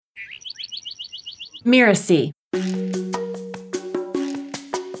Miracy.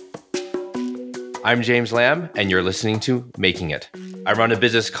 I'm James Lamb, and you're listening to Making It. I run a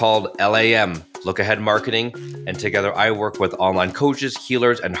business called LAM, Look Ahead Marketing, and together I work with online coaches,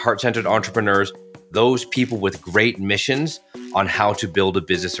 healers, and heart-centered entrepreneurs, those people with great missions on how to build a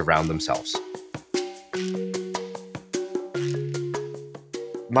business around themselves.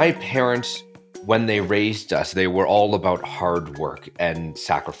 My parents, when they raised us, they were all about hard work and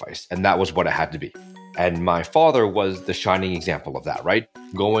sacrifice, and that was what it had to be. And my father was the shining example of that, right?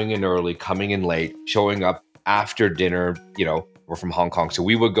 Going in early, coming in late, showing up after dinner. We're from Hong Kong, so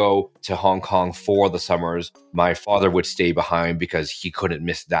we would go to Hong Kong for the summers. My father would stay behind because he couldn't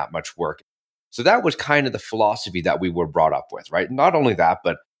miss that much work. So that was kind of the philosophy that we were brought up with, right? Not only that,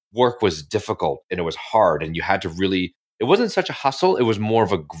 but work was difficult and it was hard, and you had to really, it wasn't such a hustle, it was more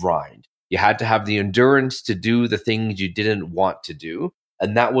of a grind. You had to have the endurance to do the things you didn't want to do.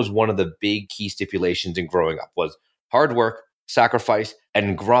 And that was one of the big key stipulations in growing up was hard work, sacrifice,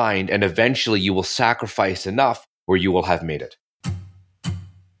 and grind. And eventually you will sacrifice enough where you will have made it.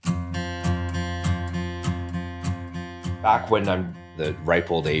 Back when I'm the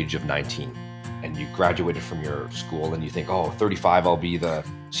ripe old age of 19 and you graduated from your school and you think, 35, I'll be the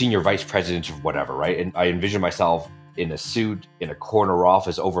senior vice president of whatever, right? And I envision myself in a suit, in a corner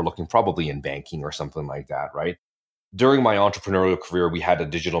office overlooking, probably in banking or something like that, right? During my entrepreneurial career, we had a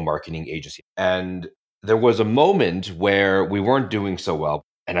digital marketing agency. And there was a moment where we weren't doing so well.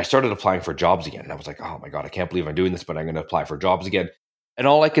 And I started applying for jobs again. And I was like, oh my God, I can't believe I'm doing this, but I'm going to apply for jobs again. And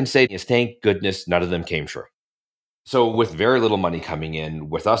all I can say is thank goodness none of them came true. So with very little money coming in,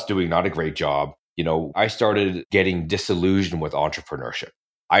 with us doing not a great job, I started getting disillusioned with entrepreneurship.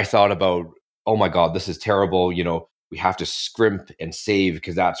 I thought about, oh my God, this is terrible. We have to scrimp and save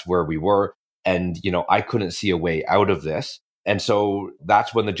because that's where we were. And, I couldn't see a way out of this. And so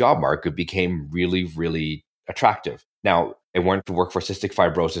that's when the job market became really, really attractive. Now, I went to work for Cystic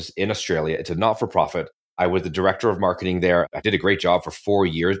Fibrosis in Australia. It's a not-for-profit. I was the director of marketing there. I did a great job for 4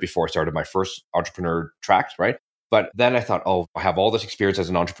 years before I started my first entrepreneur track, right? But then I thought, I have all this experience as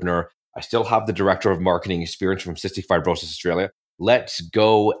an entrepreneur. I still have the director of marketing experience from Cystic Fibrosis Australia. Let's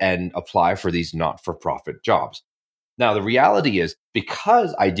go and apply for these not-for-profit jobs. Now, the reality is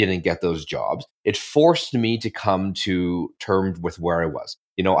because I didn't get those jobs, it forced me to come to terms with where I was.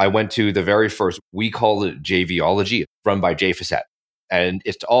 I went to the very first, we call it JVology, run by Jay Facette. And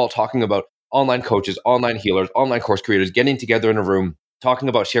it's all talking about online coaches, online healers, online course creators, getting together in a room, talking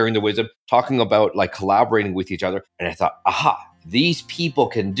about sharing the wisdom, talking about like collaborating with each other. And I thought, these people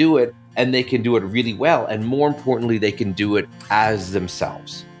can do it and they can do it really well. And more importantly, they can do it as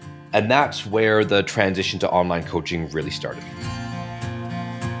themselves. And that's where the transition to online coaching really started.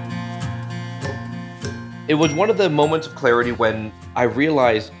 It was one of the moments of clarity when I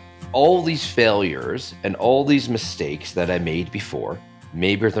realized all these failures and all these mistakes that I made before,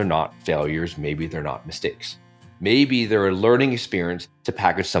 maybe they're not failures, maybe they're not mistakes. Maybe they're a learning experience to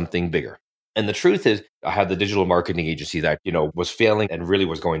package something bigger. And the truth is, I had the digital marketing agency that, was failing and really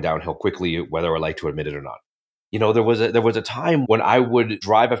was going downhill quickly, whether I like to admit it or not. There was a time when I would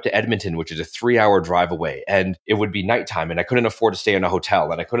drive up to Edmonton, which is a 3-hour drive away, and it would be nighttime and I couldn't afford to stay in a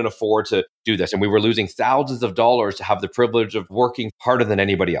hotel and I couldn't afford to do this. And we were losing thousands of dollars to have the privilege of working harder than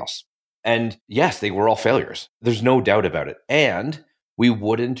anybody else. And yes, they were all failures. There's no doubt about it. And we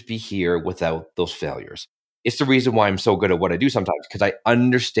wouldn't be here without those failures. It's the reason why I'm so good at what I do sometimes, because I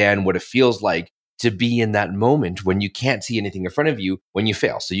understand what it feels like to be in that moment when you can't see anything in front of you when you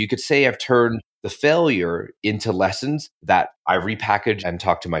fail. So you could say I've turned the failure into lessons that I repackage and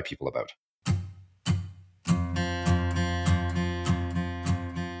talk to my people about.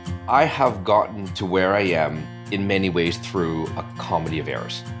 I have gotten to where I am in many ways through a comedy of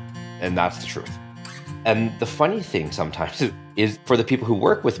errors. And that's the truth. And the funny thing sometimes is for the people who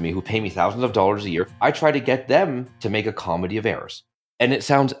work with me, who pay me thousands of dollars a year, I try to get them to make a comedy of errors. And it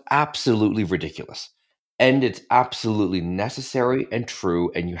sounds absolutely ridiculous. And it's absolutely necessary and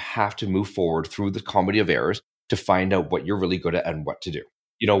true. And you have to move forward through the comedy of errors to find out what you're really good at and what to do.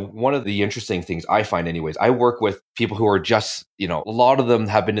 One of the interesting things I find anyways, I work with people who are just, a lot of them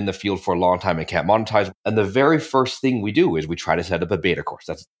have been in the field for a long time and can't monetize. And the very first thing we do is we try to set up a beta course.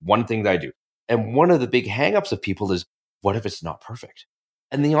 That's one thing that I do. And one of the big hangups of people is, what if it's not perfect?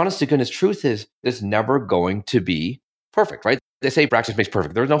 And the honest to goodness truth is, it's never going to be perfect, right? They say practice makes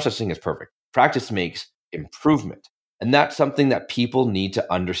perfect. There's no such thing as perfect. Practice makes improvement. And that's something that people need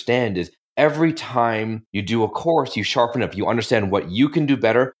to understand is every time you do a course, you sharpen up, you understand what you can do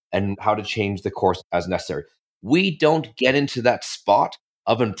better and how to change the course as necessary. We don't get into that spot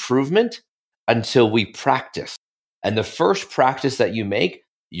of improvement until we practice. And the first practice that you make,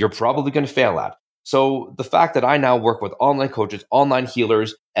 you're probably going to fail at. So the fact that I now work with online coaches, online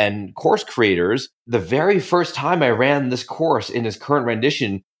healers, and course creators, the very first time I ran this course in its current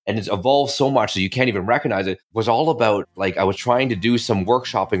rendition, and it's evolved so much so you can't even recognize it, was all about, like, I was trying to do some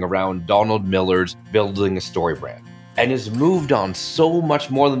workshopping around Donald Miller's Building a Story Brand. And it's moved on so much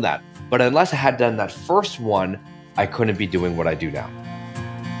more than that. But unless I had done that first one, I couldn't be doing what I do now.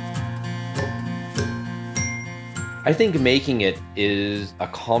 I think making it is a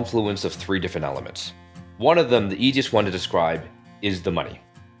confluence of three different elements. One of them, the easiest one to describe, is the money,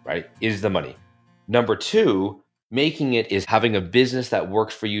 right? Is the money. Number two, making it is having a business that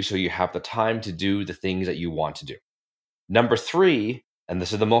works for you so you have the time to do the things that you want to do. Number three, and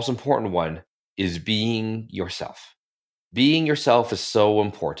this is the most important one, is being yourself. Being yourself is so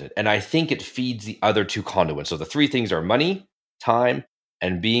important. And I think it feeds the other two conduits. So the three things are money, time,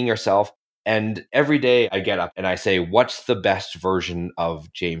 and being yourself. And every day I get up and I say, what's the best version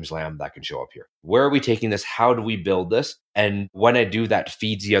of James Lamb that can show up here? Where are we taking this? How do we build this? And when I do that,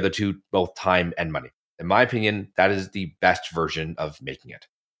 feeds the other two, both time and money. In my opinion, that is the best version of making it.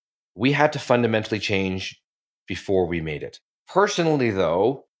 We had to fundamentally change before we made it. Personally,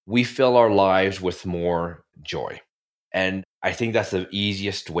 though, we fill our lives with more joy. And I think that's the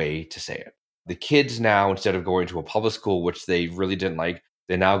easiest way to say it. The kids now, instead of going to a public school, which they really didn't like,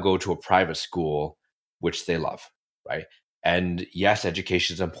 they now go to a private school, which they love, right? And yes,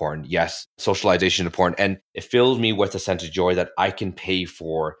 education is important. Yes, socialization is important. And it fills me with a sense of joy that I can pay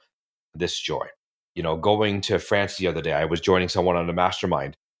for this joy. You know, going to France the other day, I was joining someone on a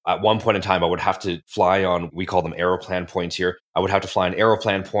mastermind. At one point in time, I would have to fly on, we call them Aeroplan points here. I would have to fly on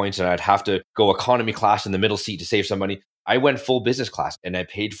Aeroplan points and I'd have to go economy class in the middle seat to save some money. I went full business class and I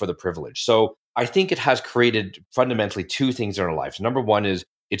paid for the privilege. So I think it has created fundamentally two things in our lives. Number one is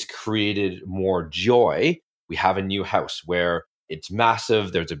it's created more joy. We have a new house where it's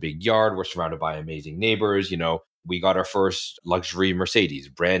massive. There's a big yard. We're surrounded by amazing neighbors. You know, we got our first luxury Mercedes,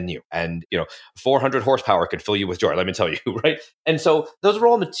 brand new. And, 400 horsepower could fill you with joy, let me tell you, right? And so those are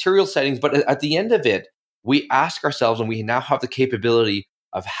all material settings. But at the end of it, we ask ourselves, and we now have the capability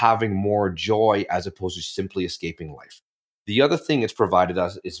of having more joy as opposed to simply escaping life. The other thing it's provided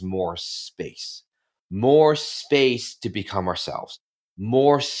us is more space to become ourselves,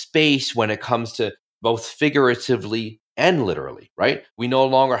 more space when it comes to both figuratively and literally, right? We no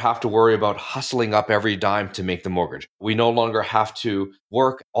longer have to worry about hustling up every dime to make the mortgage. We no longer have to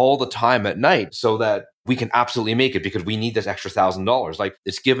work all the time at night so that we can absolutely make it because we need this extra $1,000. Like,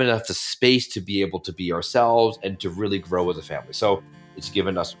 it's given us the space to be able to be ourselves and to really grow as a family. So it's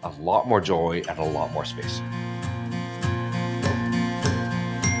given us a lot more joy and a lot more space.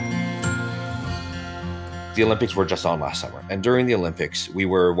 The Olympics were just on last summer. And during the Olympics, we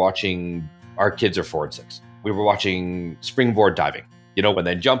were watching, our kids are 4 and 6. We were watching springboard diving, when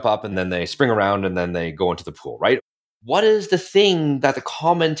they jump up and then they spring around and then they go into the pool, right? What is the thing that the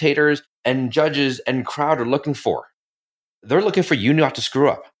commentators and judges and crowd are looking for? They're looking for you not to screw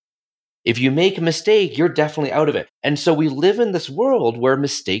up. If you make a mistake, you're definitely out of it. And so we live in this world where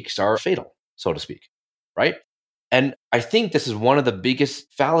mistakes are fatal, so to speak, right? And I think this is one of the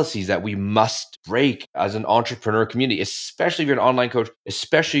biggest fallacies that we must break as an entrepreneur community, especially if you're an online coach,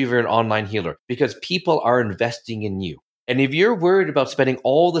 especially if you're an online healer, because people are investing in you. And if you're worried about spending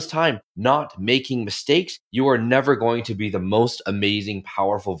all this time not making mistakes, you are never going to be the most amazing,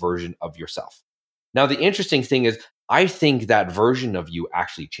 powerful version of yourself. Now, the interesting thing is, I think that version of you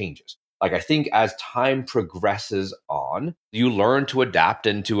actually changes. Like, I think as time progresses on, you learn to adapt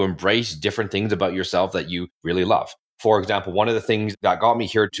and to embrace different things about yourself that you really love. For example, one of the things that got me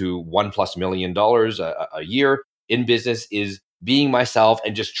here to $1+ million a year in business is being myself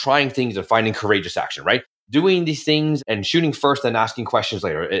and just trying things and finding courageous action, right? Doing these things and shooting first and asking questions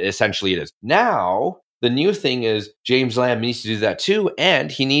later. Essentially, it is. Now, the new thing is James Lamb needs to do that too,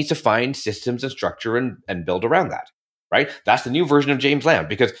 and he needs to find systems and structure and build around that. Right? That's the new version of James Lamb,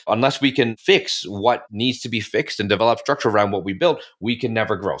 because unless we can fix what needs to be fixed and develop structure around what we built, we can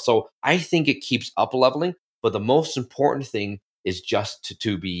never grow. So I think it keeps up leveling, but the most important thing is just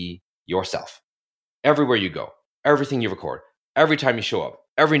to be yourself. Everywhere you go, everything you record, every time you show up,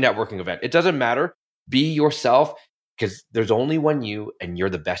 every networking event, it doesn't matter. Be yourself, because there's only one you and you're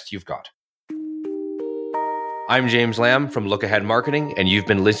the best you've got. I'm James Lamb from Look Ahead Marketing, and you've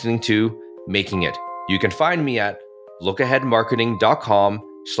been listening to Making It. You can find me at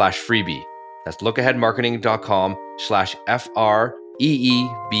lookaheadmarketing.com/freebie. That's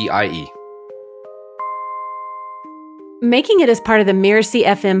lookaheadmarketing.com/FREEBIE. Making It is part of the Mirasee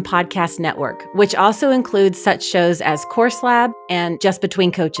FM podcast network, which also includes such shows as Course Lab and Just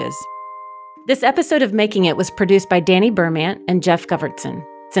Between Coaches. This episode of Making It was produced by Danny Burmant and Jeff Govertson.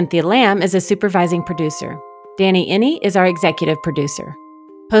 Cynthia Lamb is a supervising producer. Danny Inney is our executive producer.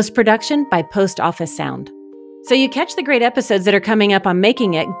 Post-production by Post Office Sound. So you catch the great episodes that are coming up on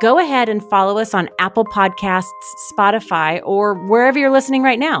Making It, go ahead and follow us on Apple Podcasts, Spotify, or wherever you're listening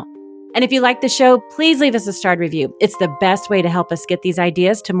right now. And if you like the show, please leave us a starred review. It's the best way to help us get these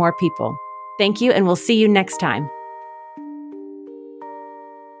ideas to more people. Thank you, and we'll see you next time.